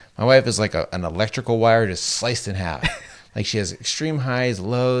My wife is like an electrical wire just sliced in half. Like she has extreme highs,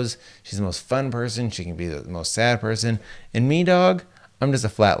 lows. She's the most fun person. She can be the most sad person. And me, dog, I'm just a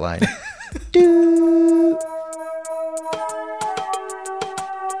flat line. Dude.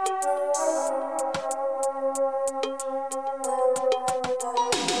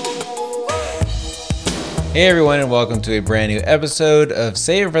 Hey everyone, and welcome to a brand new episode of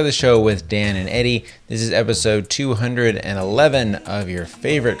Save It for the Show with Dan and Eddie. This is episode 211 of your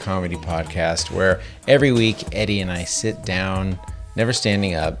favorite comedy podcast, where every week Eddie and I sit down, never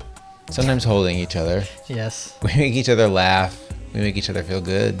standing up, sometimes holding each other. Yes. We make each other laugh, we make each other feel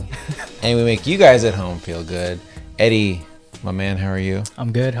good, and we make you guys at home feel good. Eddie, my man, how are you?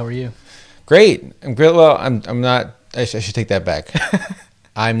 I'm good. How are you? Great. I'm great. Well, I'm not. I should take that back.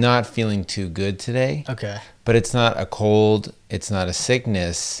 I'm not feeling too good today. Okay. But it's not a cold. It's not a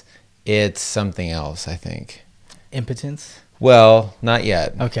sickness. It's something else, I think. Impotence? Well, not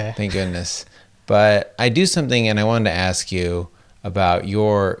yet. Okay. Thank goodness. But I do something, and I wanted to ask you about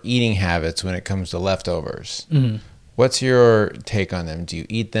your eating habits when it comes to leftovers. Mm-hmm. What's your take on them? Do you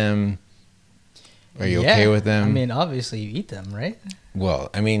eat them? Are you okay with them? I mean, obviously you eat them, right? Well,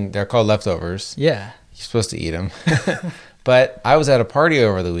 I mean, they're called leftovers. Yeah. You're supposed to eat them. But I was at a party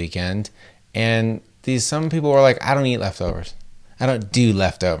over the weekend, and some people were like, I don't eat leftovers. I don't do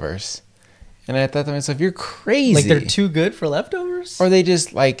leftovers. And I thought to myself, you're crazy. Like they're too good for leftovers? Or they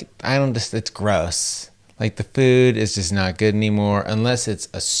just it's gross. Like the food is just not good anymore unless it's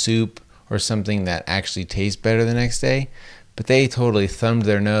a soup or something that actually tastes better the next day. But they totally thumbed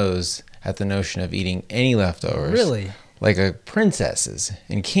their nose at the notion of eating any leftovers. Really? Like princesses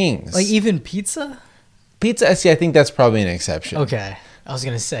and kings. Like even pizza? Pizza, see, I think that's probably an exception. Okay. I was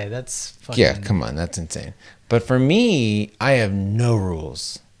going to say, that's fucking... Yeah, come on, that's insane. But for me, I have no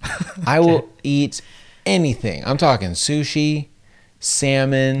rules. I will eat anything. I'm talking sushi,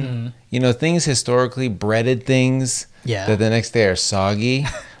 salmon, things historically breaded things that the next day are soggy.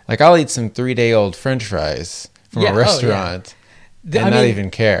 Like I'll eat some 3-day-old French fries from a restaurant and not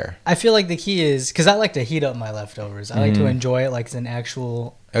even care. I feel like the key is, because I like to heat up my leftovers. I like to enjoy it like it's an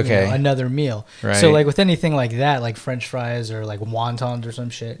actual... another meal. Right. So like with anything like that, like French fries or like wontons or some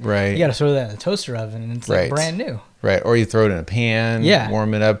shit, right? You got to throw that in the toaster oven and it's like brand new. Right. Or you throw it in a pan,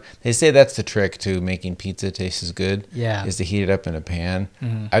 warm it up. They say that's the trick to making pizza taste as good. Yeah. Is to heat it up in a pan.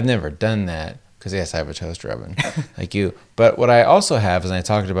 Mm-hmm. I've never done that because yes, I have a toaster oven like you. But what I also have, and I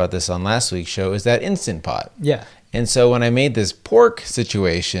talked about this on last week's show, is that Instant Pot. Yeah. And so when I made this pork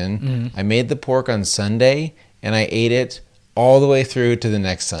situation, I made the pork on Sunday and I ate it all the way through to the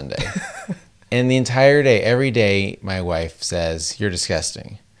next Sunday. And the entire day, every day, my wife says, you're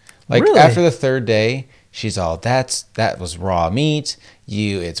disgusting. Like really? After the third day, she's all, that was raw meat.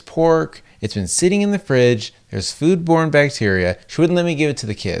 It's pork. It's been sitting in the fridge. There's foodborne bacteria. She wouldn't let me give it to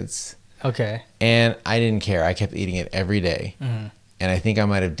the kids. Okay. And I didn't care. I kept eating it every day. Mm-hmm. And I think I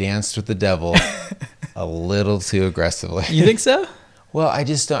might have danced with the devil a little too aggressively. You think so? Well, I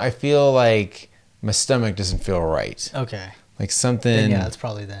just don't. I feel like my stomach doesn't feel right. Okay. Like something. Then yeah, it's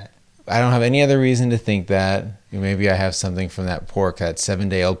probably that. I don't have any other reason to think that. Maybe I have something from that pork, that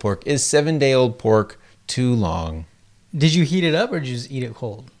 7-day-old pork. Is 7-day-old pork too long? Did you heat it up or did you just eat it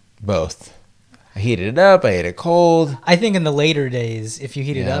cold? Both. I heated it up. I ate it cold. I think in the later days, if you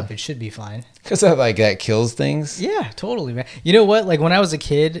heat it up, it should be fine. Because that kills things? Yeah, totally, man. You know what? Like when I was a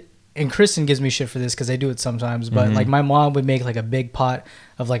kid, and Kristen gives me shit for this because I do it sometimes, but like my mom would make like a big pot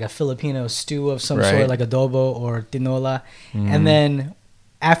of like a Filipino stew of some sort, like adobo or tinola. And then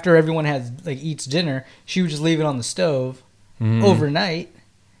after everyone eats dinner, she would just leave it on the stove overnight.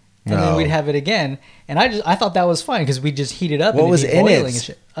 And then we'd have it again. And I thought that was fine because we'd just heat it up. What and was in it? And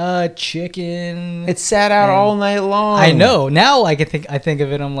shit. Chicken. It sat out all night long. I know. Now I think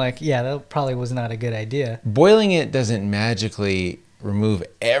of it, I'm like, yeah, that probably was not a good idea. Boiling it doesn't magically remove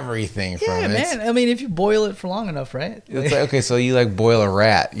everything from it. Yeah, man. I mean, if you boil it for long enough, right? It's like, okay, so you boil a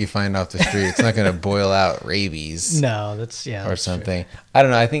rat you find off the street. It's not going to boil out rabies. No, or something. True. I don't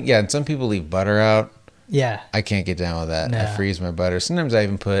know. I think, and some people leave butter out. Yeah. I can't get down with that. No. I freeze my butter. Sometimes I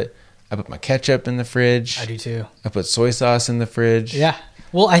even put my ketchup in the fridge. I do too. I put soy sauce in the fridge. Yeah.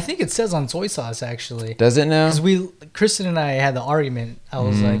 Well, I think it says on soy sauce, actually. Does it now? Because Kristen and I had the argument. I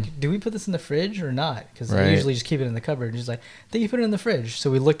was like, do we put this in the fridge or not? Because I usually just keep it in the cupboard. And she's like, I think you put it in the fridge.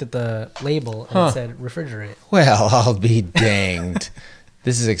 So we looked at the label and it said refrigerate. Well, I'll be danged.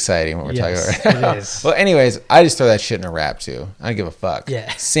 This is exciting what we're talking about right now. It is. Well, anyways, I just throw that shit in a wrap too. I don't give a fuck.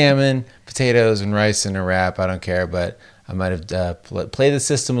 Yeah. Salmon, potatoes, and rice in a wrap. I don't care, but I might have played the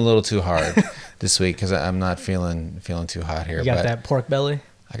system a little too hard this week because I'm not feeling too hot here. You got that pork belly?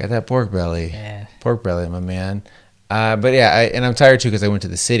 I got that pork belly. Yeah. Pork belly, my man. But yeah, and I'm tired too because I went to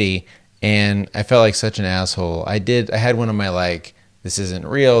the city and I felt like such an asshole. I had one of my like, this isn't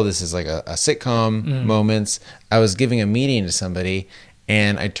real, this is like a sitcom moments. I was giving a meeting to somebody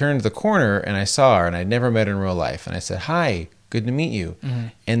and I turned the corner and I saw her and I'd never met her in real life. And I said, hi, good to meet you.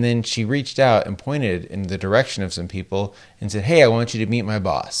 And then she reached out and pointed in the direction of some people and said, hey, I want you to meet my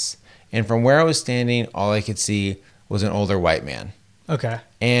boss. And from where I was standing, all I could see was an older white man. Okay.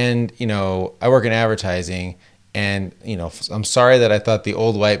 And, you know, I work in advertising and, you know, I'm sorry that I thought the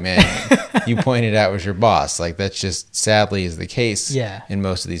old white man you pointed out was your boss. Like, that's just sadly is the case in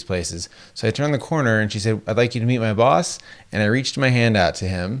most of these places. So I turned the corner and she said, I'd like you to meet my boss. And I reached my hand out to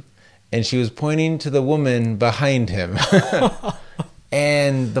him and she was pointing to the woman behind him.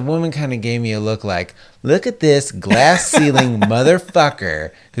 And the woman kind of gave me a look like, look at this glass ceiling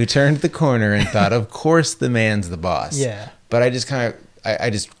motherfucker who turned the corner and thought, of course, the man's the boss. Yeah. But I just kind of, I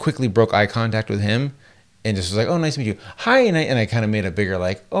just quickly broke eye contact with him and just was like, oh, nice to meet you. Hi. And I kind of made a bigger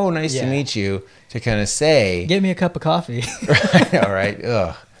like, oh, nice to meet you to kind of say. Get me a cup of coffee. Right. All right.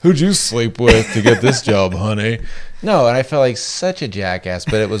 Ugh. Who'd you sleep with to get this job, honey? No. And I felt like such a jackass,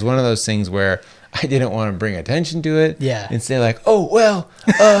 but it was one of those things where I didn't want to bring attention to it. Yeah. And say like, oh, well,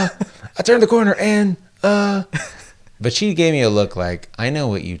 I turned the corner and, but she gave me a look like, I know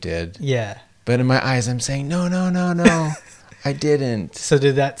what you did. Yeah. But in my eyes, I'm saying, no, I didn't. So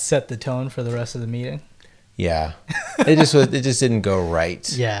did that set the tone for the rest of the meeting? Yeah. It just didn't go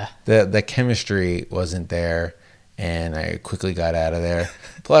right. Yeah. The chemistry wasn't there and I quickly got out of there.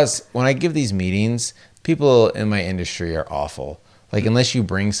 Plus, when I give these meetings, people in my industry are awful. Like, unless you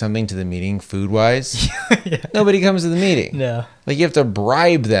bring something to the meeting food-wise, nobody comes to the meeting. No. Like, you have to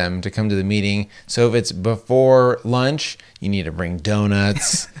bribe them to come to the meeting. So if it's before lunch, you need to bring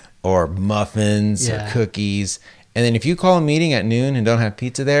donuts or muffins or cookies. And then if you call a meeting at noon and don't have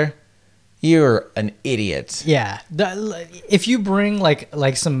pizza there, you're an idiot. Yeah. If you bring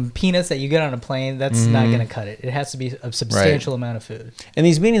like some peanuts that you get on a plane, that's not going to cut it. It has to be a substantial amount of food. And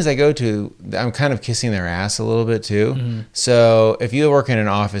these meetings I go to, I'm kind of kissing their ass a little bit too. So if you work in an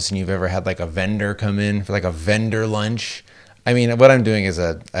office and you've ever had like a vendor come in for like a vendor lunch, I mean, what I'm doing is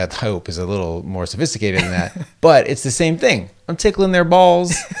I hope is a little more sophisticated than that, but it's the same thing. I'm tickling their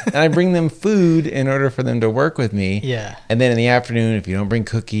balls and I bring them food in order for them to work with me. Yeah. And then in the afternoon, if you don't bring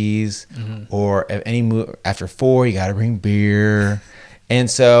cookies or after 4, you got to bring beer. And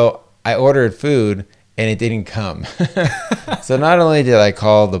so I ordered food and it didn't come. So not only did I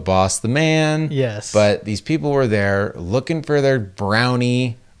call the boss the man, but these people were there looking for their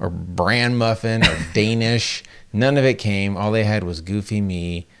brownie or bran muffin or Danish. None of it came. All they had was goofy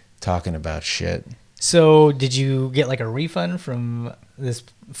me talking about shit. So did you get like a refund from this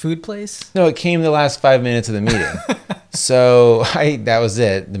food place? No, it came the last 5 minutes of the meeting. So that was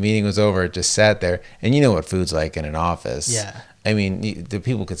it. The meeting was over. It just sat there. And you know what food's like in an office. Yeah. I mean, the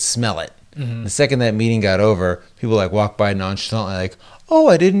people could smell it. The second that meeting got over, people like walked by nonchalantly like, oh,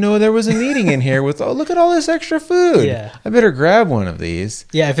 I didn't know there was a meeting in here with, oh, look at all this extra food. Yeah. I better grab one of these.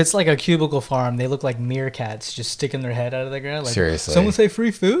 Yeah, if it's like a cubicle farm, they look like meerkats just sticking their head out of the ground. Like, seriously. Someone say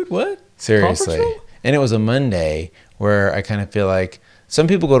free food? What? Seriously. And it was a Monday where I kind of feel like some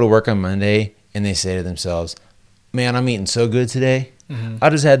people go to work on Monday and they say to themselves, man, I'm eating so good today. I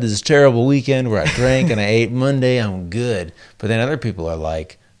just had this terrible weekend where I drank and I ate. Monday, I'm good. But then other people are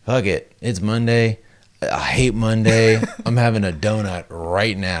like, fuck it. It's Monday. I hate Monday. I'm having a donut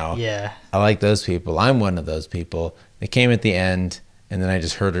right now. Yeah. I like those people. I'm one of those people. They came at the end, and then I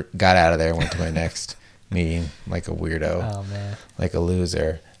just got out of there and went to my next meeting like a weirdo. Oh, man. Like a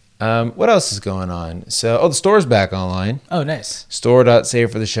loser. What else is going on? So, the store's back online. Oh, nice.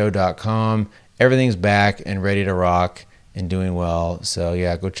 Store.savefortheshow.com. Everything's back and ready to rock and doing well. So,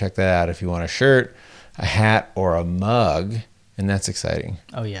 yeah, go check that out if you want a shirt, a hat, or a mug. And that's exciting.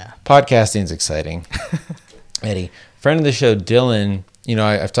 Oh, yeah. Podcasting's exciting. Eddie, friend of the show, Dylan, you know,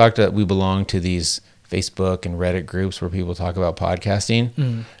 I've talked that we belong to these Facebook and Reddit groups where people talk about podcasting.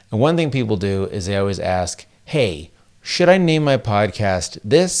 And one thing people do is they always ask, hey, should I name my podcast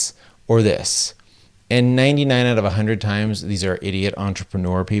this or this? And 99 out of 100 times, these are idiot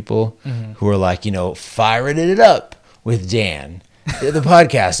entrepreneur people who are like, you know, firing it up with Dan. The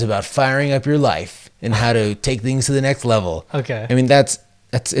podcast about firing up your life and how to take things to the next level. Okay. I mean, it's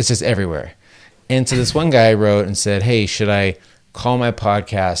just everywhere. And so this one guy wrote and said, hey, should I call my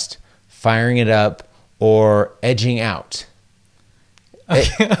podcast Firing It Up or Edging Out?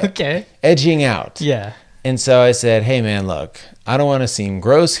 Okay. Edging Out. Yeah. And so I said, hey, man, look, I don't want to seem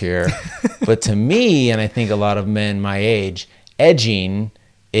gross here, but to me, and I think a lot of men my age, edging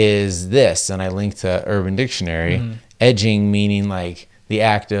is this. And I linked to Urban Dictionary. Edging meaning like the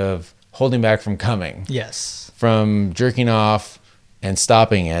act of holding back from coming. Yes. from jerking off and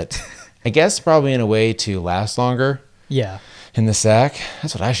stopping it. I guess probably in a way to last longer. Yeah. In the sack.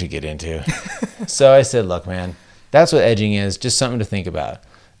 That's what I should get into. So I said, look, man, that's what edging is. Just something to think about.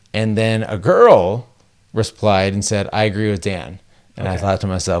 And then a girl replied and said, I agree with Dan. And I thought to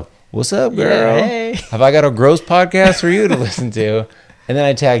myself, what's up, girl? Yeah, hey. Have I got a gross podcast for you to listen to? And then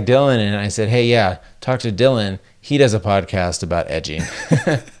I tagged Dylan and I said, hey, yeah, talk to Dylan. He does a podcast about edging,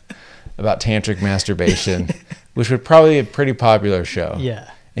 about tantric masturbation, which would probably be a pretty popular show. Yeah.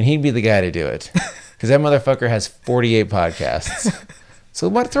 And he'd be the guy to do it. Because that motherfucker has 48 podcasts. So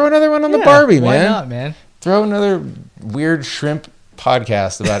throw another one on the Barbie, man. Why not, man? Throw another weird shrimp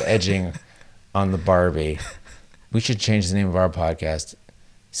podcast about edging on the Barbie. We should change the name of our podcast.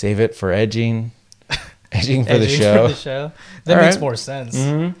 Save it for edging. Edging for the show. For the show. That All makes right. more sense.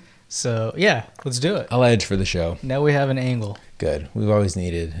 Mm-hmm. So, yeah, let's do it. I'll edge for the show. Now we have an angle. Good. We've always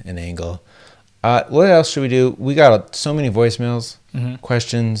needed an angle. What else should we do? We got so many voicemails,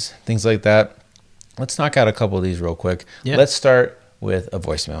 questions, things like that. Let's knock out a couple of these real quick. Yeah. Let's start with a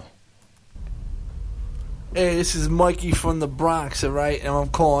voicemail. Hey, this is Mikey from the Bronx, all right? And I'm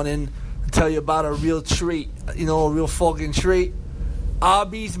calling in to tell you about a real treat. You know, a real fucking treat?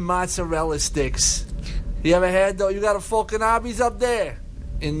 Arby's mozzarella sticks. You ever had though? You got a fucking Arby's up there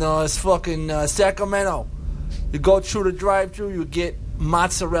in it's fucking Sacramento. You go through the drive-thru, you get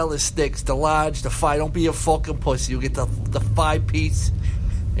mozzarella sticks, the large, the 5. Don't be a fucking pussy. You get the 5-piece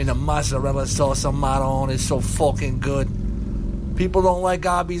and the mozzarella sauce Amato on. It's so fucking good. People don't like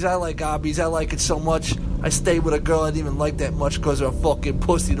Arby's. I like Arby's. I like it so much. I stayed with a girl I didn't even like that much because her fucking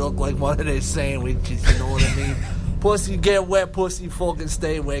pussy looked like one of their sandwiches. You know what I mean? Pussy get wet, pussy fucking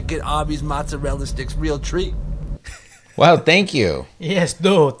stay wet. Get Arby's mozzarella sticks. Real treat. Wow, thank you. Yes,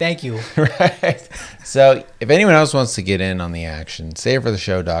 no, thank you. Right. So if anyone else wants to get in on the action,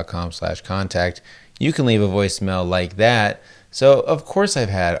 savefortheshow.com/contact. You can leave a voicemail like that. So, of course, I've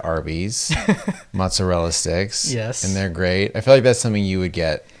had Arby's mozzarella sticks. Yes. And they're great. I feel like that's something you would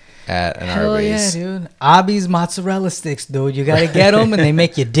get at an Hell Arby's. yeah, dude. Arby's mozzarella sticks, dude. You gotta get them, and they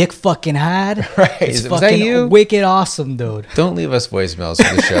make your dick fucking hard. Right. It's Was that fucking you? wicked awesome, dude. Don't leave us voicemails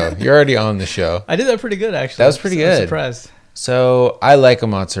for the show. You're already on the show. I did that pretty good, actually. That was pretty I'm good. surprised. So I like a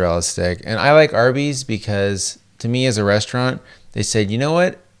mozzarella stick. And I like Arby's because, to me as a restaurant, they said, you know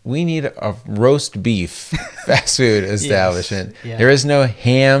what? We need a roast beef fast food establishment. Yeah. There is no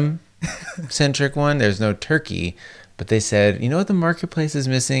ham-centric one. There's no turkey. But they said, you know what the marketplace is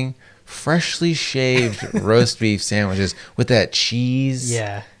missing? Freshly shaved roast beef sandwiches with that cheese.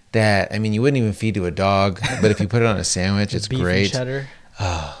 Yeah. That, I mean, you wouldn't even feed to a dog. But if you put it on a sandwich, it's Beef great. and cheddar.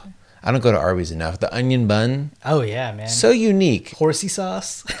 Oh, I don't go to Arby's enough. The onion bun. Oh, yeah, man. So unique. Horsey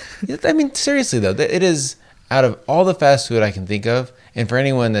sauce. I mean, seriously, though, it is out of all the fast food I can think of, and for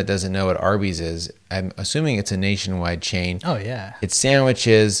anyone that doesn't know what Arby's is, I'm assuming it's a nationwide chain. Oh, yeah. It's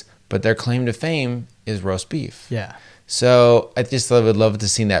sandwiches, but their claim to fame is roast beef. Yeah. So I just would love to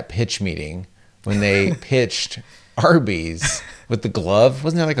see that pitch meeting when they pitched Arby's with the glove.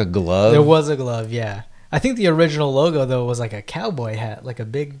 Wasn't there like a glove? There was a glove, yeah. I think the original logo, though, was like a cowboy hat, like a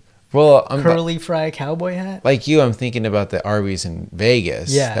big curly fry cowboy hat. Like you, I'm thinking about the Arby's in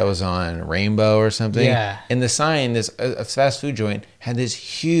Vegas. Yeah. That was on Rainbow or something. Yeah. And the sign, this a fast food joint, had this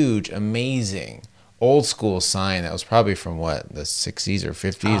huge, amazing, old school sign that was probably from what, the 60s or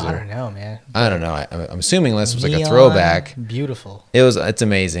 50s? I don't know, man. I don't know. I'm assuming this was like a Neon, throwback. Beautiful. It's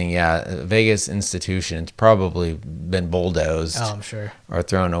amazing, yeah. Vegas institution. It's probably been bulldozed. Oh, I'm sure. Or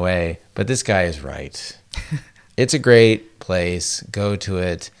thrown away. But this guy is right. It's a great place. Go to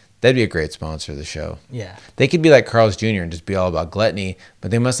it. That'd be a great sponsor of the show. Yeah. They could be like Carl's Jr. and just be all about gluttony, but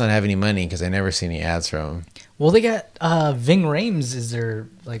they must not have any money because I never see any ads from them. Well, they got Ving Rhames is their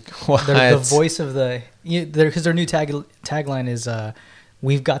like What? they're the voice of the because their new tagline is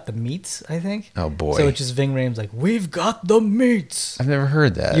 "We've got the meats." I think. Oh boy! So it's just Ving Rhames like "We've got the meats." I've never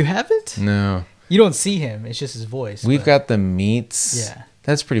heard that. You haven't? No. You don't see him. It's just his voice. We've got the meats. Yeah.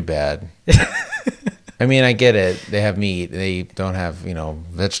 That's pretty bad. I mean, I get it. They have meat. They don't have,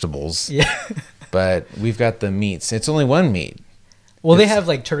 vegetables. Yeah. But we've got the meats. It's only one meat. Well, they have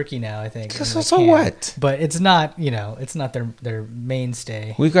like turkey now, I think. So what? But it's not, it's not their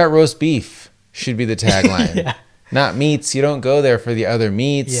mainstay. We've got roast beef. Should be the tagline. Yeah. Not meats. You don't go there for the other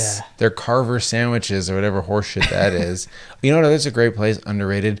meats. Yeah. They're Carver sandwiches or whatever horseshit that is. You know what? That's a great place.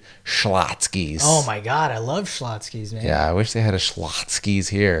 Underrated. Schlotzsky's. Oh my God, I love Schlotzsky's, man. Yeah, I wish they had a Schlotzsky's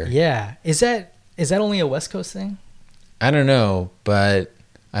here. Yeah. Is that only a West Coast thing? I don't know, but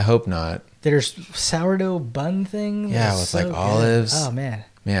I hope not. There's sourdough bun thing. Yeah, with like olives. Oh man.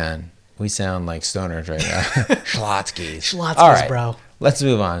 Man, we sound like stoners right now. Schlotzsky's. Schlotzsky's, All right. bro. let's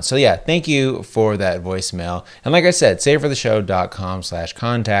move on. So yeah, thank you for that voicemail. And like I said,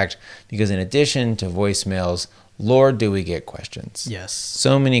 savefortheshow.com/contact, because in addition to voicemails, Lord, do we get questions. Yes.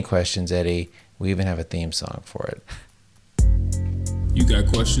 So many questions, Eddie. We even have a theme song for it. You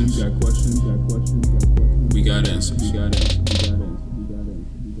got questions? We got answers.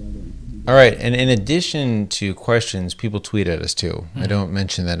 All right, and in addition to questions, people tweet at us too. I don't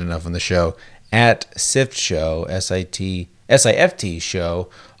mention that enough on the show. At Sift Show, SIFT Show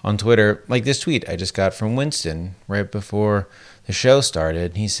on Twitter, like this tweet I just got from Winston right before the show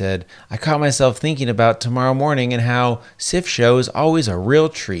started. He said, I caught myself thinking about tomorrow morning and how Sift Show is always a real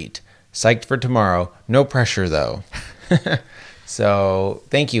treat. Psyched for tomorrow. No pressure, though. So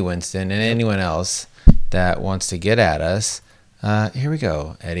thank you, Winston, and anyone else that wants to get at us. Here we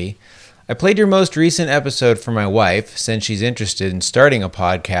go, Eddie. I played your most recent episode for my wife since she's interested in starting a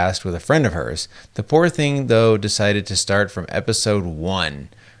podcast with a friend of hers. The poor thing, though, decided to start from episode 1.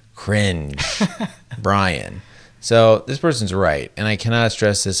 Cringe. Brian. So this person's right, and I cannot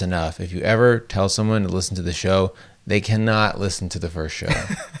stress this enough. If you ever tell someone to listen to the show, they cannot listen to the first show.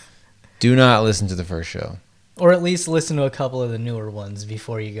 Do not listen to the first show. Or at least listen to a couple of the newer ones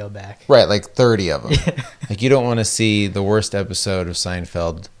before you go back. Right, like 30 of them. Like you don't want to see the worst episode of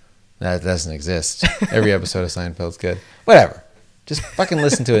Seinfeld. That doesn't exist. Every episode of Seinfeld's good. Whatever. Just fucking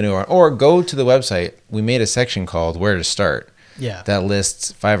listen to a new one. Or go to the website. We made a section called Where to Start. Yeah. That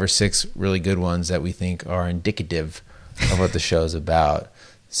lists 5 or 6 really good ones that we think are indicative of what the show's about.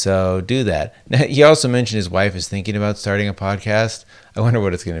 So do that. Now, he also mentioned his wife is thinking about starting a podcast. I wonder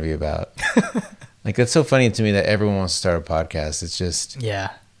what it's going to be about. Like, that's so funny to me that everyone wants to start a podcast. It's just...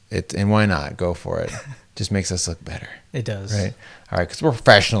 Yeah. And why not? Go for it. Just makes us look better. It does. Right? All right, because we're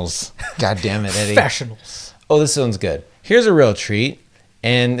professionals. God damn it, Eddie. Professionals. Oh, this one's good. Here's a real treat,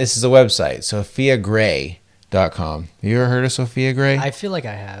 and this is a website, SophiaGray.com. Have you ever heard of Sophia Gray? I feel like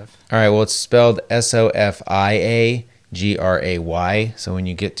I have. All right, well, it's spelled SOFIAGRAY. So when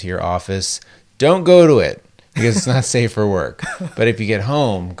you get to your office, don't go to it because it's not safe for work. But if you get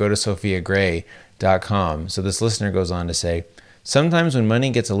home, go to SophiaGray.com. So this listener goes on to say, sometimes when money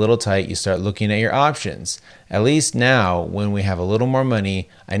gets a little tight, you start looking at your options. At least now, when we have a little more money,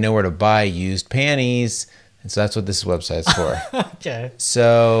 I know where to buy used panties. And so that's what this website's for. Okay.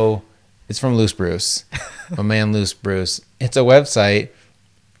 So it's from Loose Bruce, my man Loose Bruce. It's a website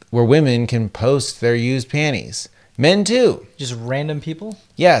where women can post their used panties. Men too. Just random people?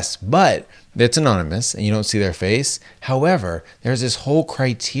 Yes, but it's anonymous and you don't see their face. However, there's this whole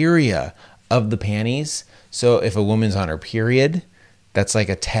criteria of the panties. So if a woman's on her period, that's like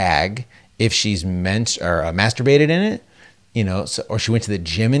a tag. If she's masturbated in it, or she went to the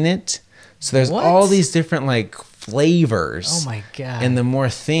gym in it. So there's all these different like flavors. Oh my God. And the more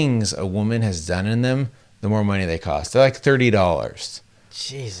things a woman has done in them, the more money they cost. They're like $30.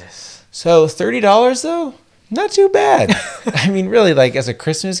 Jesus. So $30 though? Not too bad. I mean, really, like as a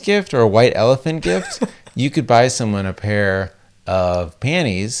Christmas gift or a white elephant gift, you could buy someone a pair of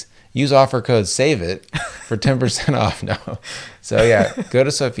panties. Use offer code SAVEIT for 10% off. No. So yeah, go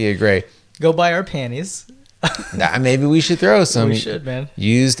to Sophia Gray. Go buy our panties. Maybe we should throw some We should, man.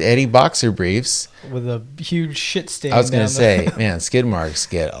 Used Eddie boxer briefs. With a huge shit stain. I was going to say, man, skid marks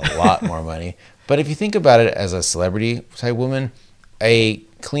get a lot more money. But if you think about it as a celebrity type woman, a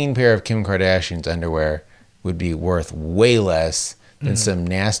clean pair of Kim Kardashian's underwear would be worth way less than some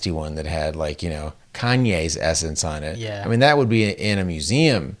nasty one that had Kanye's essence on it. Yeah. I mean, that would be in a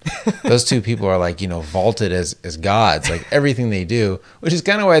museum. Those two people are vaulted as gods, like everything they do, which is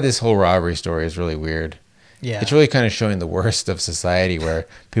kind of why this whole robbery story is really weird. Yeah. It's really kind of showing the worst of society where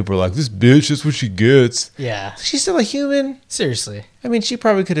people are like, this bitch, that's what she gets. Yeah. She's still a human. Seriously. I mean, she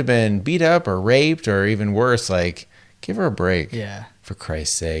probably could have been beat up or raped or even worse. Like, give her a break. Yeah. For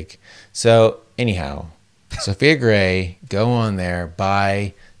Christ's sake. So, anyhow, Sophia Gray, go on there,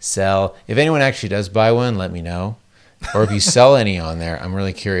 buy, sell. If anyone actually does buy one, let me know. Or if you sell any on there, I'm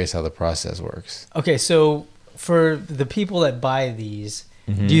really curious how the process works. Okay, so for the people that buy these,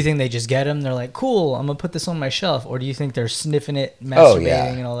 do you think they just get them? They're like, cool, I'm going to put this on my shelf. Or do you think they're sniffing it,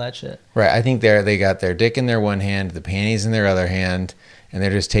 masturbating, and all that shit? Right. I think they got their dick in their one hand, the panties in their other hand, and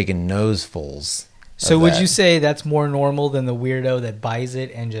they're just taking nosefuls. So would you say that's more normal than the weirdo that buys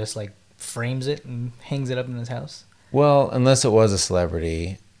it and just frames it and hangs it up in his house? Well, unless it was a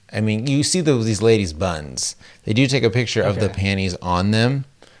celebrity. I mean, you see these ladies' buns. They do take a picture of the panties on them.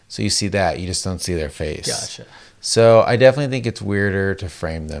 So you see that. You just don't see their face. Gotcha. So I definitely think it's weirder to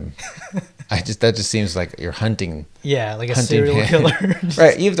frame them. That just seems like you're hunting. Yeah, like a serial killer.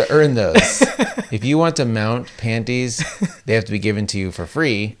 Right. You have to earn those. If you want to mount panties, they have to be given to you for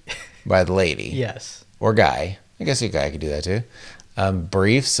free by the lady. Yes. Or guy. I guess a guy could do that too.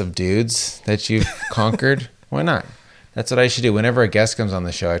 briefs of dudes that you've conquered. Why not? That's what I should do. Whenever a guest comes on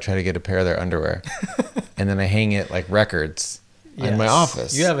the show, I try to get a pair of their underwear. And then I hang it like records in my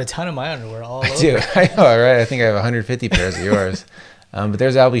office. You have a ton of my underwear all over. I do. I know, right? I think I have 150 pairs of yours. But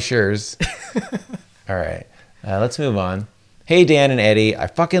there's Albie Schur's. All right. Let's move on. Hey, Dan and Eddie. I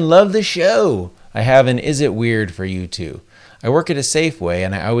fucking love the show. I have an Is It Weird for you too. I work at a Safeway,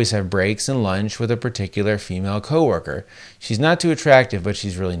 and I always have breaks and lunch with a particular female coworker. She's not too attractive, but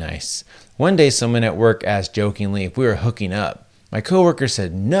she's really nice. One day, someone at work asked jokingly if we were hooking up. My coworker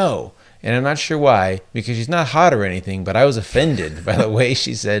said no, and I'm not sure why, because she's not hot or anything, but I was offended by the way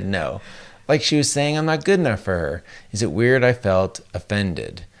she said no. Like she was saying I'm not good enough for her. Is it weird I felt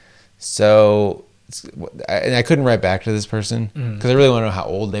offended? So, I couldn't write back to this person because I really want to know how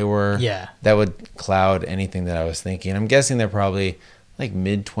old they were. Yeah. That would cloud anything that I was thinking. I'm guessing they're probably like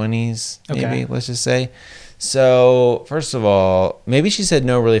mid-20s, maybe, let's just say. So, first of all, maybe she said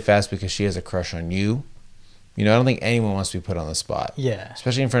no really fast because she has a crush on you. You know, I don't think anyone wants to be put on the spot. Yeah.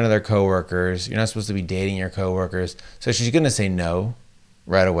 Especially in front of their coworkers. You're not supposed to be dating your coworkers. So she's going to say no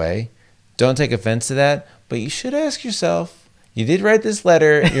right away. Don't take offense to that, but you should ask yourself, you did write this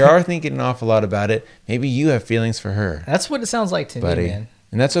letter. You are thinking an awful lot about it. Maybe you have feelings for her. That's what it sounds like to buddy. me, man.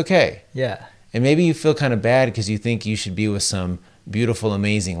 And that's okay. Yeah. And maybe you feel kind of bad because you think you should be with some beautiful,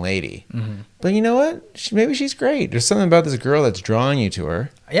 amazing lady. But you know what? Maybe she's great. There's something about this girl that's drawing you to her.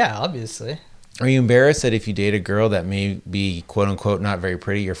 Yeah, obviously. Are you embarrassed that if you date a girl that may be, quote unquote, not very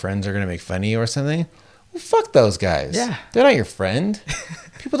pretty, your friends are going to make fun of you or something? Well, fuck those guys. Yeah. They're not your friend.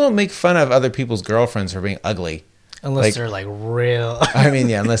 People don't make fun of other people's girlfriends for being ugly. Unless they're like real. I mean,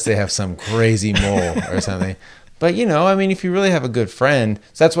 yeah, unless they have some crazy mole or something. But, you know, I mean, if you really have a good friend,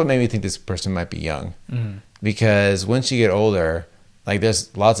 so that's what made me think this person might be young. Because once you get older, like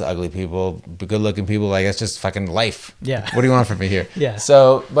there's lots of ugly people, good looking people, like that's just fucking life. Yeah. What do you want from me here? Yeah.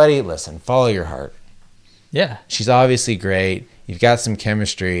 So, buddy, listen, follow your heart. Yeah. She's obviously great. You've got some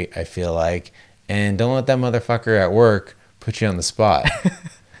chemistry, I feel like. And don't let that motherfucker at work put you on the spot.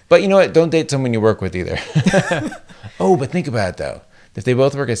 But you know what? Don't date someone you work with either. Oh, but think about it, though. If they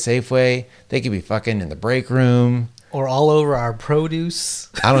both work at Safeway, they could be fucking in the break room. Or all over our produce.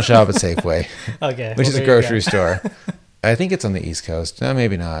 I don't shop at Safeway. Okay. Which is a grocery store. I think it's on the East Coast. No,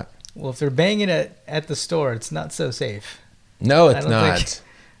 maybe not. Well, if they're banging at the store, it's not so safe. No, it's not.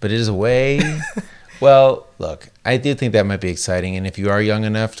 But it is a way. Well, look, I do think that might be exciting. And if you are young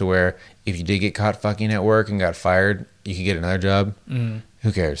enough to where if you did get caught fucking at work and got fired, you could get another job.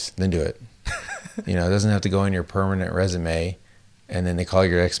 Who cares? Then do it. You know, it doesn't have to go on your permanent resume. And then they call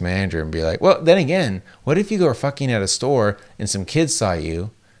your ex-manager and be like, well, then again, what if you go fucking at a store and some kids saw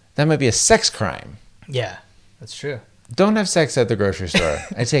you? That might be a sex crime. Yeah, that's true. Don't have sex at the grocery store.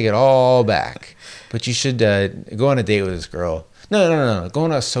 I take it all back. But you should go on a date with this girl. No. Go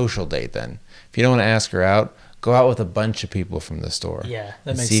on a social date then. If you don't want to ask her out, go out with a bunch of people from the store. Yeah,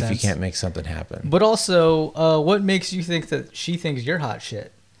 that makes sense. See if you can't make something happen. But also, what makes you think that she thinks you're hot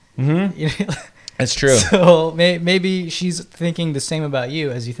shit? That's true. So maybe she's thinking the same about you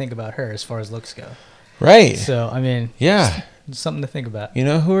as you think about her as far as looks go. Right. So, I mean, yeah, something to think about. You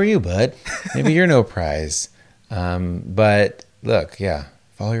know, who are you, bud? Maybe you're no prize. But look, yeah,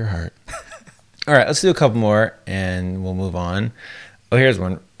 follow your heart. All right, let's do a couple more and we'll move on. Oh, here's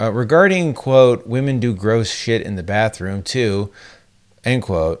one. Regarding, quote, women do gross shit in the bathroom too, end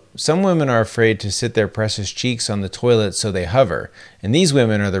quote. Some women are afraid to sit their precious cheeks on the toilet so they hover. And these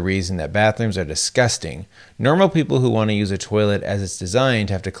women are the reason that bathrooms are disgusting. Normal people who want to use a toilet as it's designed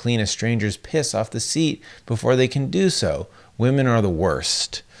have to clean a stranger's piss off the seat before they can do so. Women are the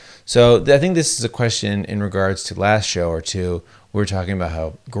worst. So I think this is a question in regards to last show or two. We were talking about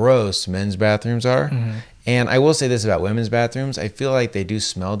how gross men's bathrooms are. And I will say this about women's bathrooms. I feel like they do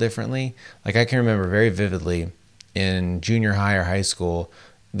smell differently. Like I can remember very vividly in junior high or high school,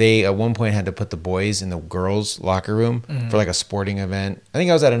 they at one point had to put the boys in the girls' locker room for like a sporting event. I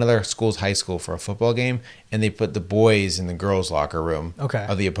think I was at another school's high school for a football game, and they put the boys in the girls' locker room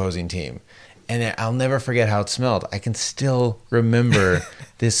of the opposing team. And I'll never forget how it smelled. I can still remember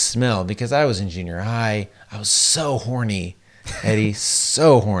this smell because I was in junior high. I was so horny, Eddie,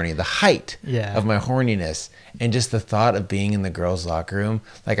 so horny. The height of my horniness. And just the thought of being in the girls' locker room,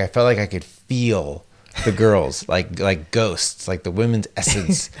 like I felt like I could feel the girls, like ghosts, like the women's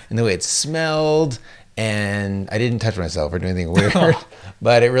essence and the way it smelled. And I didn't touch myself or do anything weird,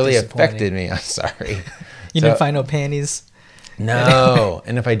 but it really affected me. I'm sorry. You didn't find no panties? No.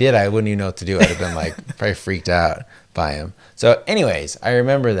 And if I did, I wouldn't even know what to do. I'd have been like probably freaked out by him. So anyways, I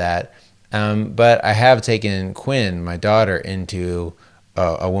remember that. But I have taken Quinn, my daughter, into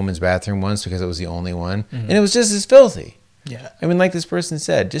a woman's bathroom once because it was the only one. And it was just as filthy. Yeah. I mean, like this person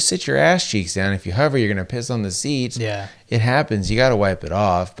said, just sit your ass cheeks down. If you hover, you're going to piss on the seats. Yeah. It happens. You got to wipe it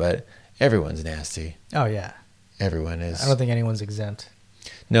off, but everyone's nasty. Oh, yeah. Everyone is. I don't think anyone's exempt.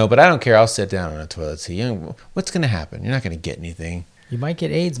 No, but I don't care. I'll sit down on a toilet seat. What's going to happen? You're not going to get anything. You might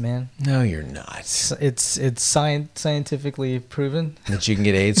get AIDS, man. No, you're not. It's scientifically proven. That you can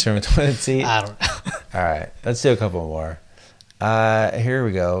get AIDS from a toilet seat? I don't know. All right. Let's do a couple more. Here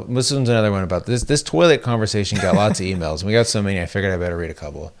we go. This one's another one about this. This toilet conversation got lots of emails. We got so many, I figured I better read a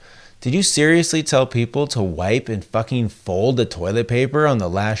couple. Did you seriously tell people to wipe and fucking fold the toilet paper on the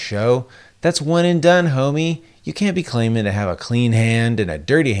last show? That's one and done, homie. You can't be claiming to have a clean hand and a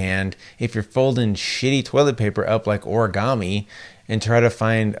dirty hand if you're folding shitty toilet paper up like origami and try to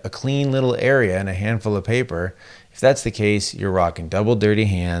find a clean little area in a handful of paper. If that's the case, you're rocking double dirty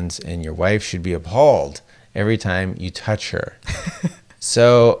hands and your wife should be appalled every time you touch her.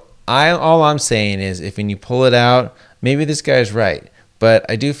 So all I'm saying is if when you pull it out, maybe this guy's right. But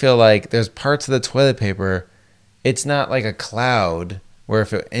I do feel like there's parts of the toilet paper, it's not like a cloud where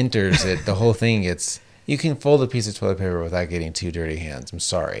if it enters it, the whole thing gets... You can fold a piece of toilet paper without getting two dirty hands. I'm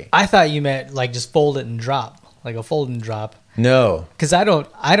sorry. I thought you meant like just fold it and drop, like a fold and drop. No. Because I don't,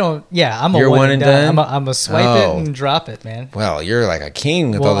 yeah, I'm a You're one and done. done? I'm a swipe it and drop it, man. Well, you're like a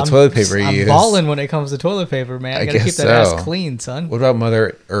king with all the toilet paper you use. I'm balling when it comes to toilet paper, man. I gotta keep that ass clean, son. What about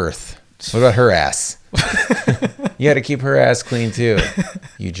Mother Earth? What about her ass? You gotta keep her ass clean too,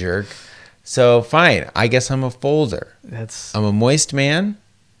 you jerk. So fine, I guess I'm a folder. I'm a moist man,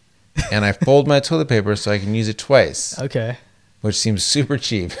 and I fold my toilet paper so I can use it twice. Okay. Which seems super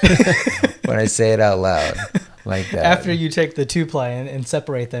cheap when I say it out loud like that. After you take the 2-ply and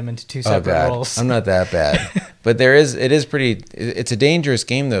separate them into two separate rolls. I'm not that bad. But it's a dangerous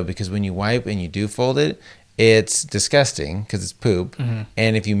game though, because when you wipe and you do fold it, it's disgusting because it's poop. Mm-hmm.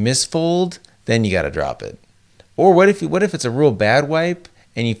 And if you misfold, then you got to drop it. Or what if it's a real bad wipe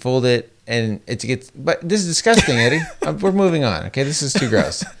and you fold it and it gets, but this is disgusting, Eddie. We're moving on. Okay. This is too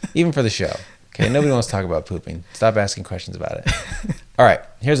gross, even for the show. Okay. Nobody wants to talk about pooping. Stop asking questions about it. All right.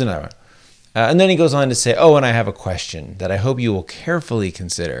 Here's another one. And then he goes on to say, and I have a question that I hope you will carefully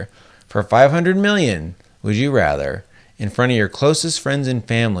consider. For 500 million, would you rather, in front of your closest friends and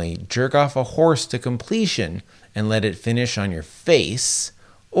family, jerk off a horse to completion and let it finish on your face,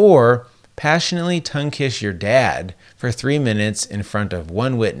 or passionately tongue kiss your dad for 3 minutes in front of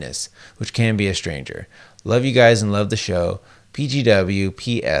one witness, which can be a stranger? Love you guys and love the show. PGW,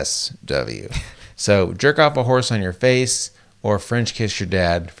 PSW. So jerk off a horse on your face or French kiss your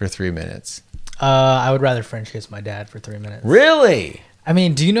dad for 3 minutes. I would rather French kiss my dad for 3 minutes. Really? I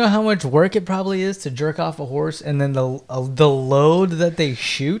mean, do you know how much work it probably is to jerk off a horse and then the load that they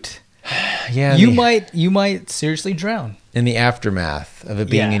shoot? Yeah, you might seriously drown in the aftermath of it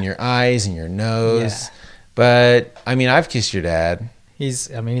being in your eyes and your nose. Yeah. But I mean, I've kissed your dad. He's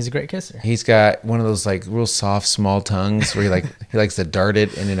a great kisser. He's got one of those like real soft, small tongues where he likes to dart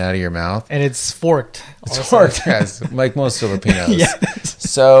it in and out of your mouth. And it's forked. It's forked, yes, like most Filipinos. Yeah.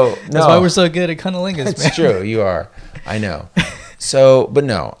 So that's why we're so good at cunnilingus. That's true. You are. I know. So, but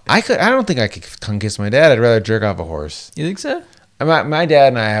no, I don't think I could tongue kiss my dad. I'd rather jerk off a horse. You think so? My dad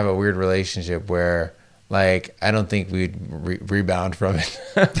and I have a weird relationship where, like, I don't think we'd rebound from it.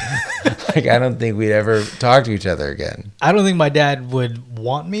 Like, I don't think we'd ever talk to each other again. I don't think my dad would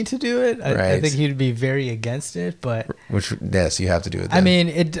want me to do it. Right. I think he'd be very against it. But yes, you have to do it. Then. I mean,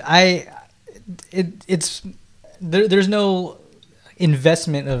 it's there's no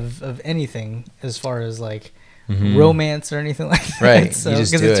investment of anything as far as like romance or anything like that. Right. So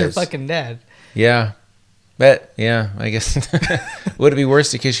because it's your fucking dad. Yeah. But yeah, I guess. Would it be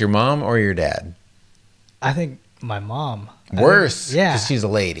worse to kiss your mom or your dad? I think my mom. Worse? Yeah. Because she's a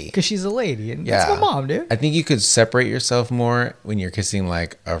lady. Because she's a lady. And that's my mom, dude. I think you could separate yourself more when you're kissing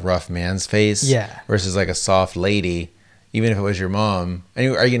like a rough man's face. Yeah. Versus like a soft lady, even if it was your mom. Are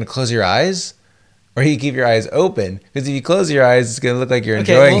you going to close your eyes? Or you keep your eyes open? Because if you close your eyes, it's going to look like you're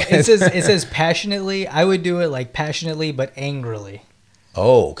enjoying it. It says passionately. I would do it like passionately, but angrily.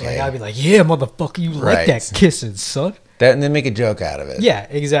 Oh, okay. Like I'd be like, yeah, motherfucker, you like that kissing, son. And then make a joke out of it. Yeah,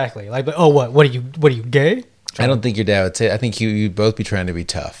 exactly. Like, but what are you gay? I don't think your dad would say. I think you'd both be trying to be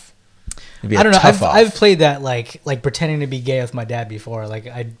tough. I don't know. I've played that like pretending to be gay with my dad before. Like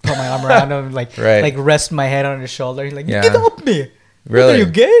I'd put my arm around him, like rest my head on his shoulder. He's like, get off me. Really? Are you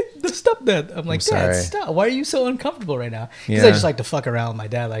gay? stop that. I'm like, Dad, sorry. stop. Why are you so uncomfortable right now? Because Yeah. I just like to fuck around with my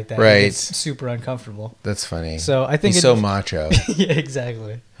dad like that. Right. It's super uncomfortable. That's funny. So I think he's so macho. Yeah,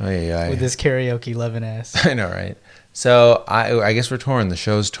 exactly. Oh, yeah. With this karaoke loving ass. I know, right? So I guess we're torn. The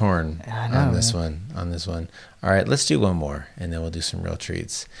show's torn I know, on this man. one. On this one. All right, let's do one more, and then we'll do some real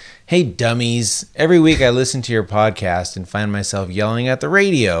treats. Hey, dummies! Every week I listen to your podcast and find myself yelling at the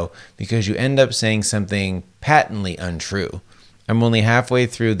radio because you end up saying something patently untrue. I'm only halfway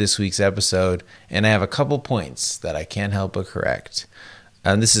through this week's episode, and I have a couple points that I can't help but correct.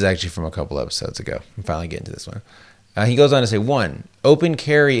 And this is actually from a couple episodes ago. I'm finally getting to this one. He goes on to say, 1, open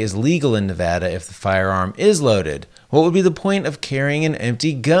carry is legal in Nevada if the firearm is loaded. What would be the point of carrying an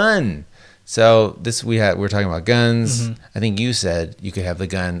empty gun? So we're talking about guns. Mm-hmm. I think you said you could have the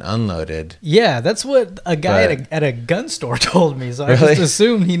gun unloaded. Yeah, that's what a guy But- at a gun store told me. So I Really? just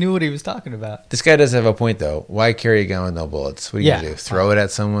assumed he knew what he was talking about. This guy does have a point, though. Why carry a gun with no bullets? What are you Yeah. going to do? Throw it at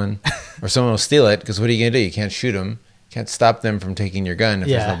someone? Or someone will steal it, because what are you going to do? You can't shoot them. You can't stop them from taking your gun if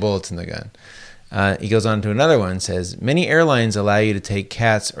there's Yeah. no bullets in the gun. He goes on to another one, says, many airlines allow you to take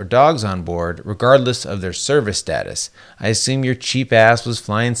cats or dogs on board, regardless of their service status. I assume your cheap ass was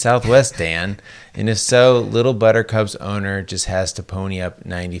flying Southwest, Dan. And if so, Little Buttercup's owner just has to pony up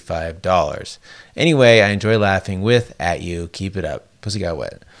 $95. Anyway, I enjoy laughing at you. Keep it up. Pussy got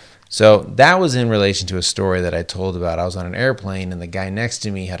wet. So that was in relation to a story that I told about. I was on an airplane, and the guy next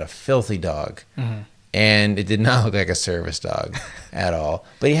to me had a filthy dog. Mm-hmm. And it did not look like a service dog at all.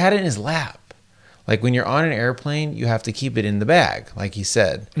 But he had it in his lap. Like when you're on an airplane, you have to keep it in the bag, like he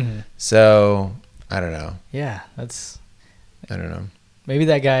said. Mhm. So, I don't know. Yeah, I don't know. maybe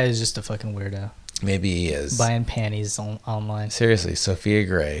that guy is just a fucking weirdo Maybe he is. buying panties online. Seriously, Sophia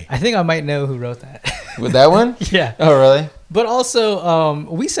Gray. I think I might know who wrote that. With that one? Yeah. Oh, really? But also,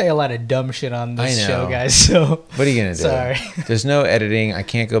 we say a lot of dumb shit on this I know. show, guys. So What are you going to do? Sorry. There's no editing. I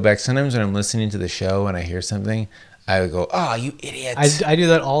can't go back. Sometimes when I'm listening to the show and I hear something, I would go, oh, you idiot. I do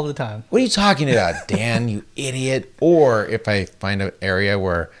that all the time. What are you talking about, Dan, you idiot? Or if I find an area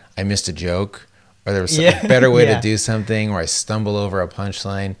where I missed a joke or there was Yeah. a better way Yeah. to do something, or I stumble over a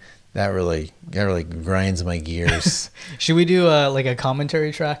punchline, that really grinds my gears. Should we do like a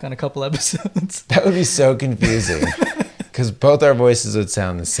commentary track on a couple episodes? That would be so confusing because both our voices would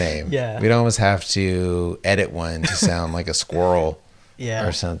sound the same. Yeah. We'd almost have to edit one to sound like a squirrel Yeah.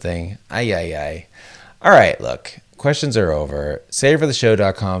 or something. Ay. All right, look. Questions are over.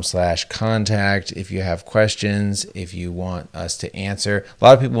 SaveForTheShow.com/contact if you have questions, if you want us to answer. A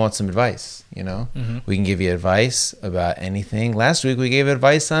lot of people want some advice, you know? Mm-hmm. We can give you advice about anything. Last week we gave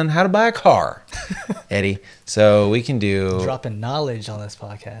advice on how to buy a car, Eddie. So we can do... Dropping knowledge on this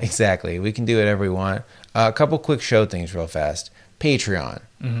podcast. Exactly. We can do whatever we want. A couple quick show things real fast. Patreon.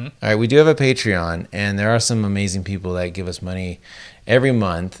 Mm-hmm. All right, we do have a Patreon, and there are some amazing people that give us money every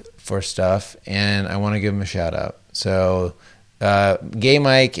month for stuff, and I want to give them a shout out. So, Gay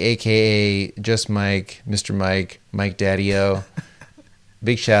Mike, a.k.a. Just Mike, Mr. Mike, Mike Daddy-O.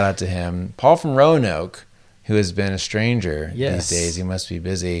 Big shout out to him. Paul from Roanoke, who has been a stranger Yes. these days. He must be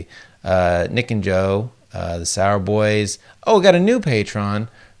busy. Nick and Joe, the Sour Boys. Oh, we got a new patron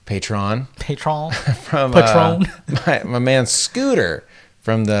Patron. from Patron. my man Scooter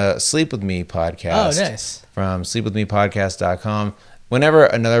from the Sleep With Me podcast. Oh, nice. From sleepwithmepodcast.com. Whenever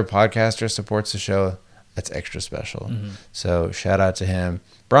another podcaster supports the show, that's extra special. Mm-hmm. So shout out to him.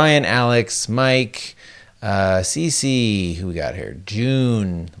 Brian, Alex, Mike, CC, who we got here?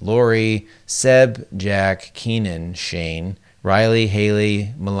 June, Lori, Seb, Jack, Keenan, Shane, Riley,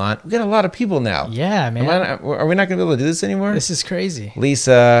 Haley, Milan. We got a lot of people now. Yeah, man. Are we not going to be able to do this anymore? This is crazy.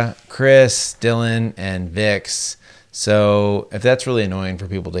 Lisa, Chris, Dylan, and Vix. So if that's really annoying for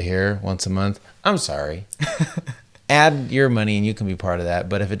people to hear once a month, I'm sorry. Add your money and you can be part of that.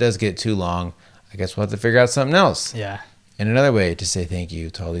 But if it does get too long, I guess we'll have to figure out something else. Yeah. And another way to say thank you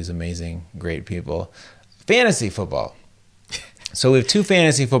to all these amazing, great people. Fantasy football. So we have 2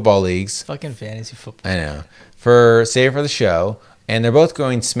 fantasy football leagues. Fucking fantasy football. I know. For Save for the Show. And they're both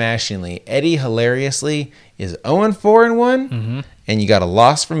going smashingly. Eddie, hilariously, is 0-4-1. Mm-hmm. And you got a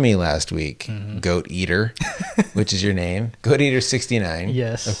loss from me last week. Goat Eater, which is your name. Goat Eater 69.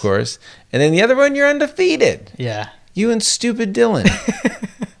 Yes. Of course. And then the other one, you're undefeated. Yeah. You and stupid Dylan.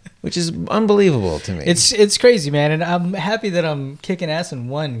 Which is unbelievable to me. It's crazy, man, and I'm happy that I'm kicking ass in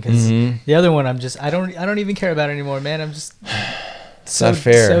one because the other one I don't even care about anymore, man. I'm just not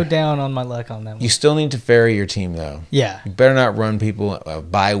fair. So down on my luck on that one. You still need to ferry your team, though. Yeah. You better not run people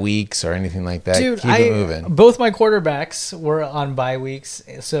bye weeks or anything like that. Dude, Keep it moving. both my quarterbacks were on bye weeks,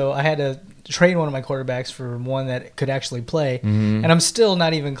 so I had to trade one of my quarterbacks for one that could actually play, and I'm still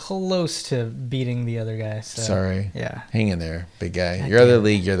not even close to beating the other guy. So, Sorry. Yeah. Hang in there, big guy. God Your damn other it.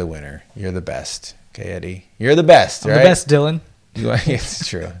 league, you're the winner. You're the best. Okay, Eddie. You're the best, I'm right? the best, Dylan. It's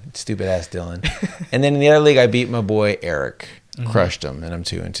true. Stupid ass Dylan. And then in the other league, I beat my boy Eric. Crushed him, and I'm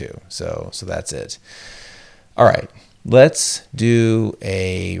 2-2. So that's it. All right. Let's do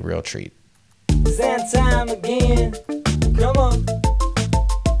a real treat. It's that time again. Come on.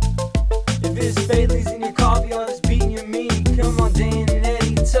 If it's Bailey's in your coffee or it's beating your meat, come on, Dan and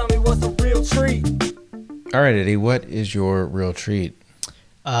Eddie, tell me what's a real treat. All right, Eddie, what is your real treat?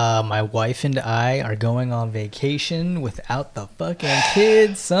 My wife and I are going on vacation without the fucking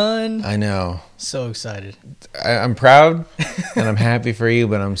kids, son. I know. So excited. I'm proud, and I'm happy for you,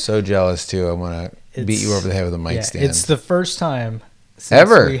 but I'm so jealous, too. I want to beat you over the head with a mic stand. It's the first time since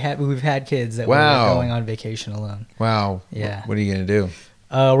ever we've had kids that Wow. we're going on vacation alone. Wow. Yeah. What are you going to do?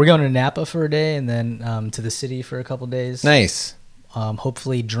 We're going to Napa for a day and then to the city for a couple days. Nice.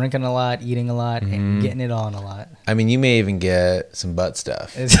 Hopefully drinking a lot, eating a lot, and getting it on a lot. I mean, you may even get some butt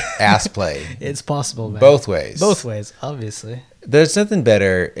stuff. It's- Ass play. It's possible, man. Both ways. Both ways, obviously. There's nothing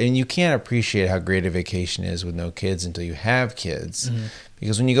better, and you can't appreciate how great a vacation is with no kids until you have kids.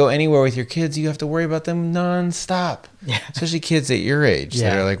 Because when you go anywhere with your kids, you have to worry about them nonstop. Yeah. Especially kids at your age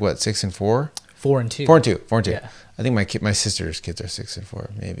that Yeah. are like, what, 6 and 4? 4 and 2. 4 and 2. 4 and 2. Yeah. I think my sister's kids are 6 and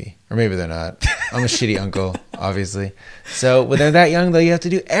 4, maybe. Or maybe they're not. I'm a shitty uncle, obviously. So when they're that young, though, you have to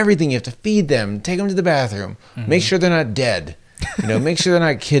do everything. You have to feed them, take them to the bathroom, make sure they're not deid, make sure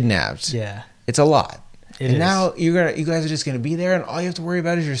they're not kidnapped. Yeah. It's a lot. It and is. now you guys are just gonna be there, and all you have to worry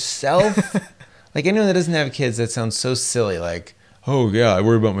about is yourself. Like anyone that doesn't have kids, that sounds so silly. Like, oh yeah, I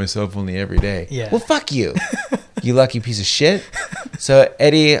worry about myself only every day. Yeah. Well, fuck you, you lucky piece of shit. So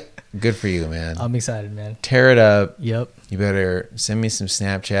Eddie, good for you, man. I'm excited, man. Tear it up. Yep. You better send me some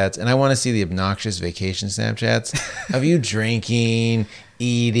Snapchats, and I want to see the obnoxious vacation Snapchats of you drinking,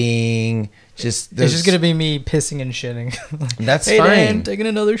 eating. It's just going to be me pissing and shitting. That's hey, fine. Dan, taking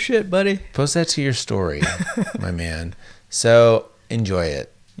another shit, buddy. Post that to your story, my man. So enjoy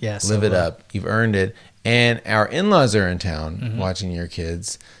it. Yes. Live it up. You've earned it. And our in-laws are in town watching your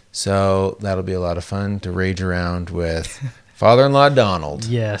kids. So that'll be a lot of fun to rage around with father-in-law Donald.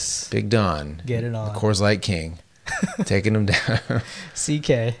 Yes. Big Don. Get it on. The Coors Light King. Taking him down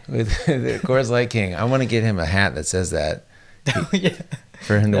CK. with the Coors Light King. I want to get him a hat that says that Yeah.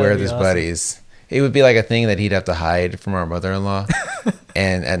 for him to That'd wear with be his awesome. buddies. It would be like a thing that he'd have to hide from our mother-in-law.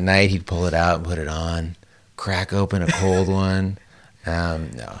 And at night he'd pull it out and put it on, crack open a cold one.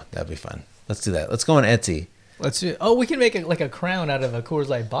 No, that'd be fun. Let's do that. Let's go on Etsy. Let's do. Oh, we can make it like a crown out of a Coors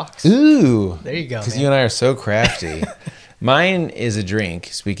Light box. Ooh. There you go, Because man. you and I are so crafty. Mine is a drink.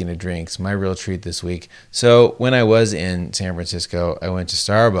 Speaking of drinks, my real treat this week. So when I was in San Francisco, I went to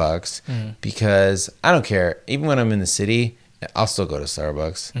Starbucks because I don't care. Even when I'm in the city, I'll still go to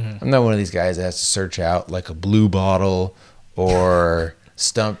Starbucks. I'm not one of these guys that has to search out like a Blue Bottle or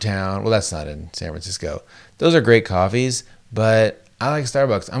Stumptown. Well, that's not in San Francisco. Those are great coffees, but I like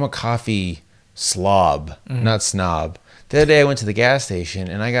Starbucks. I'm a coffee slob, not snob. The other day I went to the gas station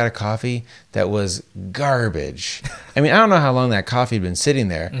and I got a coffee that was garbage. I mean, I don't know how long that coffee had been sitting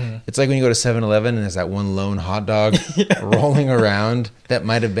there. It's like when you go to 7-Eleven and there's that one lone hot dog rolling around that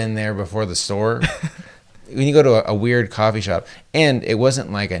might have been there before the store. When you go to a weird coffee shop, and it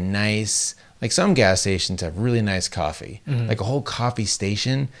wasn't like a nice, like some gas stations have really nice coffee, like a whole coffee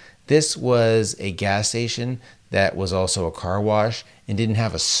station. This was a gas station that was also a car wash and didn't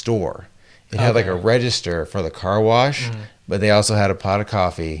have a store. It had like a register for the car wash, but they also had a pot of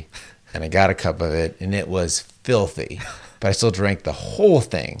coffee, and I got a cup of it, and it was filthy. But I still drank the whole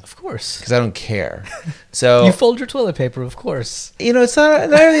thing Of course. because I don't care. So You fold your toilet paper, of course. it's not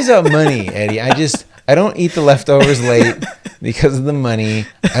everything's about money, Eddie. I don't eat the leftovers late because of the money.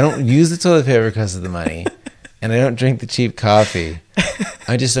 I don't use the toilet paper because of the money. And I don't drink the cheap coffee.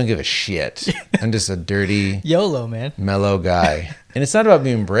 I just don't give a shit. I'm just a dirty, YOLO, man. mellow guy. And it's not about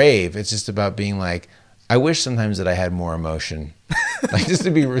being brave. It's just about being like, I wish sometimes that I had more emotion. Like, just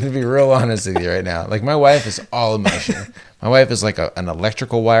to be real honest with you right now. Like, my wife is all emotion. My wife is like an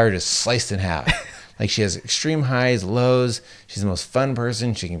electrical wire just sliced in half. Like, she has extreme highs, lows. She's the most fun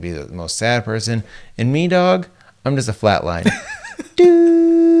person. She can be the most sad person. And me, dog, I'm just a flat line.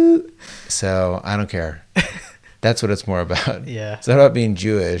 Doo. So I don't care. That's what it's more about. Yeah. It's not about being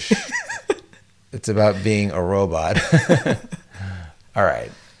Jewish. It's about being a robot. All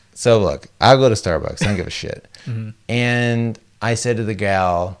right. So look, I'll go to Starbucks. I don't give a shit. And I said to the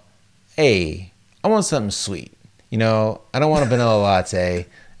gal, hey, I want something sweet. I don't want a vanilla latte.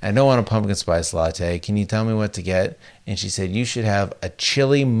 I don't want a pumpkin spice latte. Can you tell me what to get? And she said, you should have a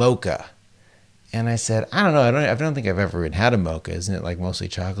chili mocha. And I said, I don't know. I don't think I've ever even had a mocha. Isn't it like mostly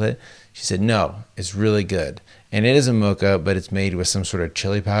chocolate? She said, no, it's really good. And it is a mocha, but it's made with some sort of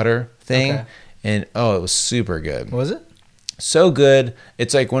chili powder thing. Okay. And oh, it was super good. What was it? So good.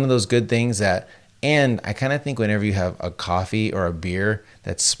 It's like one of those good things that, and I kind of think whenever you have a coffee or a beer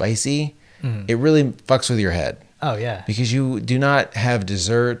that's spicy, it really fucks with your head. Oh, yeah. Because you do not have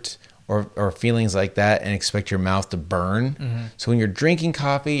dessert or feelings like that and expect your mouth to burn. So when you're drinking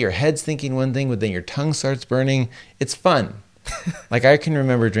coffee, your head's thinking one thing, but then your tongue starts burning. It's fun. Like I can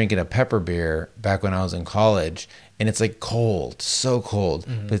remember drinking a pepper beer back when I was in college, and it's like cold, so cold,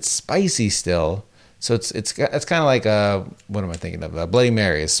 but it's spicy still. So it's kind of like what am I thinking of? A Bloody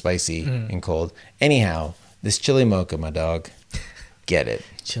Mary is spicy and cold. Anyhow, this chili mocha, my dog, get it.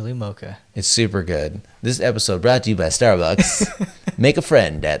 Chili mocha. It's super good. This episode brought to you by Starbucks. Make a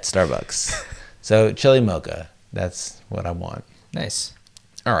friend at Starbucks. So chili mocha, that's what I want. Nice.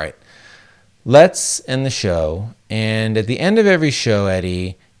 All right. Let's end the show. And at the end of every show,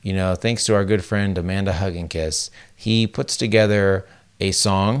 Eddie, thanks to our good friend Amanda Hug and Kiss, he puts together a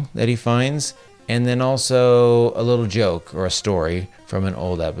song that he finds and then also a little joke or a story from an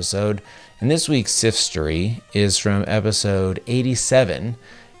old episode. And this week's Sifstery is from episode 87.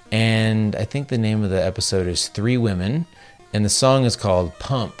 And I think the name of the episode is 3 Women. And the song is called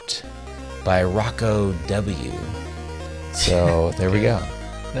Pumped by Rocco W. So there we go.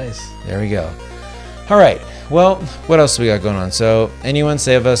 Nice. There we go. All right. Well, what else do we got going on? So anyone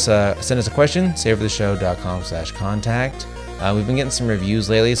send us a question, savefortheshow.com/contact. We've been getting some reviews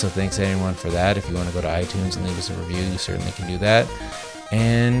lately, so thanks to anyone for that. If you want to go to iTunes and leave us a review, you certainly can do that.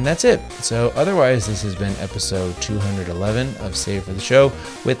 And that's it. So otherwise, this has been episode 211 of Save for the Show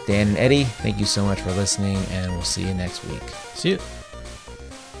with Dan and Eddie. Thank you so much for listening, and we'll see you next week. See you.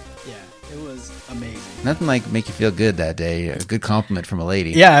 Yeah, it was amazing. Nothing like make you feel good that day. A good compliment from a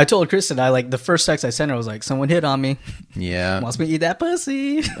lady. Yeah, I told Kristen, the first text I sent her was like, someone hit on me. Yeah. Wants me to eat that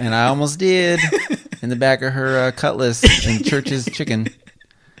pussy. And I almost did in the back of her Cutlass and Church's chicken.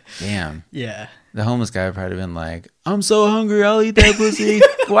 Damn. Yeah. The homeless guy would probably have been like, I'm so hungry, I'll eat that pussy.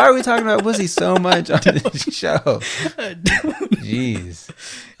 Why are we talking about pussy so much on this show? Jeez.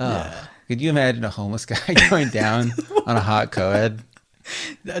 Yeah. Could you imagine a homeless guy going down on a hot co-ed?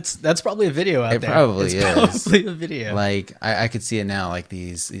 That's probably a video out It there. probably it's is. Probably a video. Like, I could see it now. Like,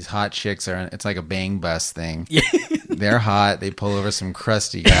 these hot chicks it's like a bang bus thing. Yeah. They're hot. They pull over some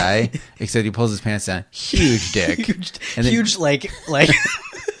crusty guy, except he pulls his pants down. Huge dick. Huge, like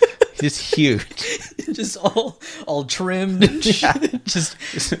just huge. Just all trimmed and shit. Just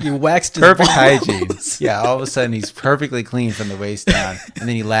you waxed his Perfect balls. hygiene. Yeah, all of a sudden he's perfectly clean from the waist down, and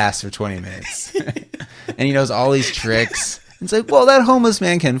then he lasts for 20 minutes. And he knows all these tricks. It's like, well, that homeless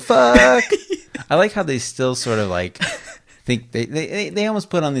man can fuck. I like how they still sort of like think they almost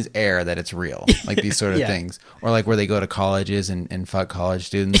put on this air that it's real, like these sort of things, or like where they go to colleges and fuck college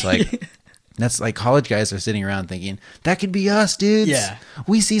students, like. That's like college guys are sitting around thinking, that could be us, dudes. Yeah.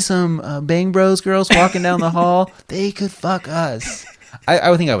 We see some Bang Bros girls walking down the hall. They could fuck us. I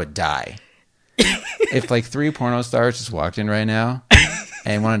would think I would die. If like 3 porno stars just walked in right now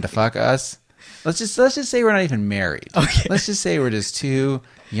and wanted to fuck us. Let's just say we're not even married. Okay. Let's just say we're just 2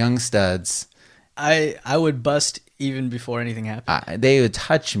 young studs. I would bust even before anything happened. They would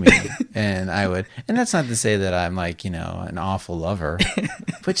touch me, and I would. And that's not to say that I'm like an awful lover,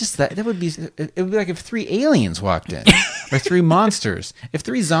 but just that would be. It would be like if 3 aliens walked in, or 3 monsters. If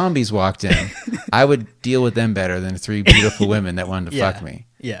 3 zombies walked in, I would deal with them better than 3 beautiful women that wanted to fuck me.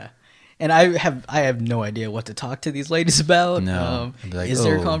 Yeah. And I have no idea what to talk to these ladies about. No, I'd be like, is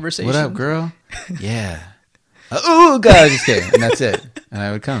there a conversation? What up, girl? Yeah. Oh God, just kidding. And that's it. And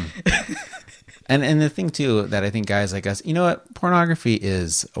I would come. And the thing too that I think guys like us, you know what? Pornography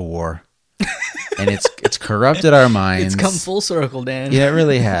is a war, and it's corrupted our minds. It's come full circle, Dan. Yeah, it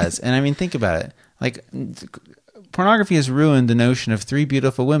really has. And I mean, think about it. Like, pornography has ruined the notion of 3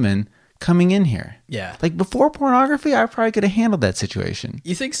 beautiful women coming in here. Yeah. Like before pornography, I probably could have handled that situation.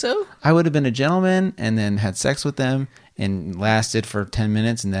 You think so? I would have been a gentleman and then had sex with them and lasted for 10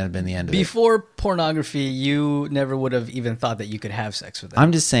 minutes and that had been the end of it. Before pornography, you never would have even thought that you could have sex with them.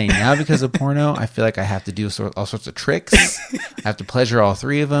 I'm just saying now because of porno, I feel like I have to do all sorts of tricks. I have to pleasure all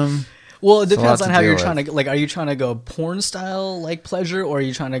 3 of them. Well, it It's a lot depends to on how deal you're with. trying to, like, are you trying to go porn style like pleasure, or are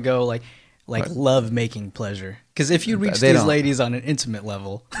you trying to go like love making pleasure? Because if you reach They these don't. ladies on an intimate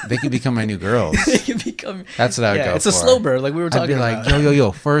level, They could become my new girls. they can become. That's what I would go It's for. a slow burn, like we were I'd talking be like, about.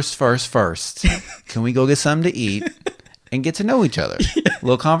 yo, first. Can we go get something to eat and get to know each other? A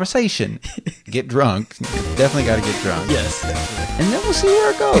little conversation. Get drunk. Definitely got to get drunk. Yes, definitely. And then we'll see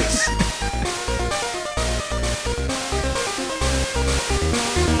where it goes.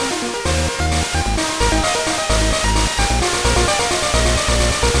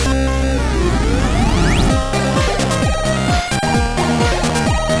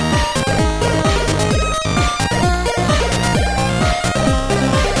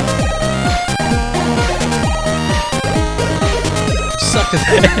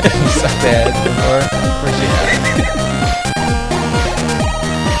 bed before? Of course you have.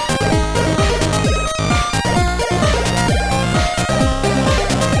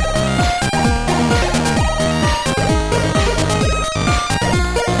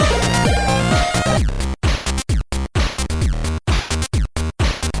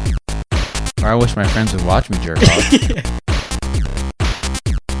 Or I wish my friends would watch me jerk off.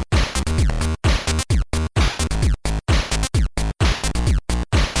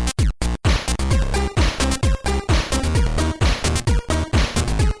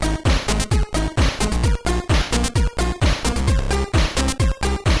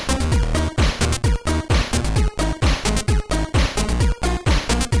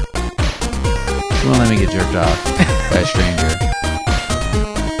 She won't let me get jerked off by a stranger.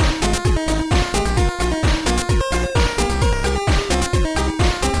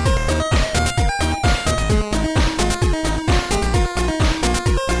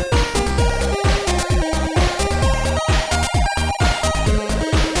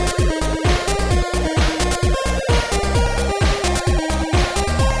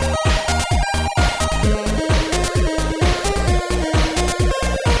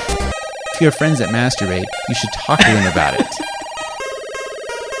 If you have friends that masturbate, you should talk to them about it.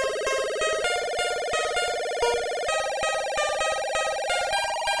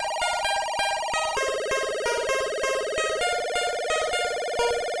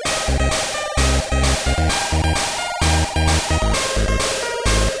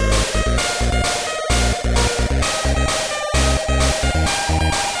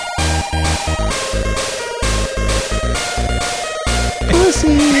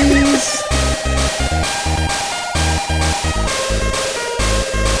 Pussies.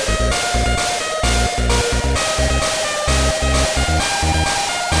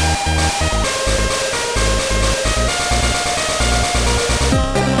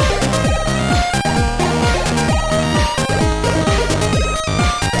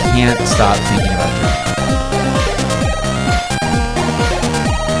 Can't stop thinking about jerking off.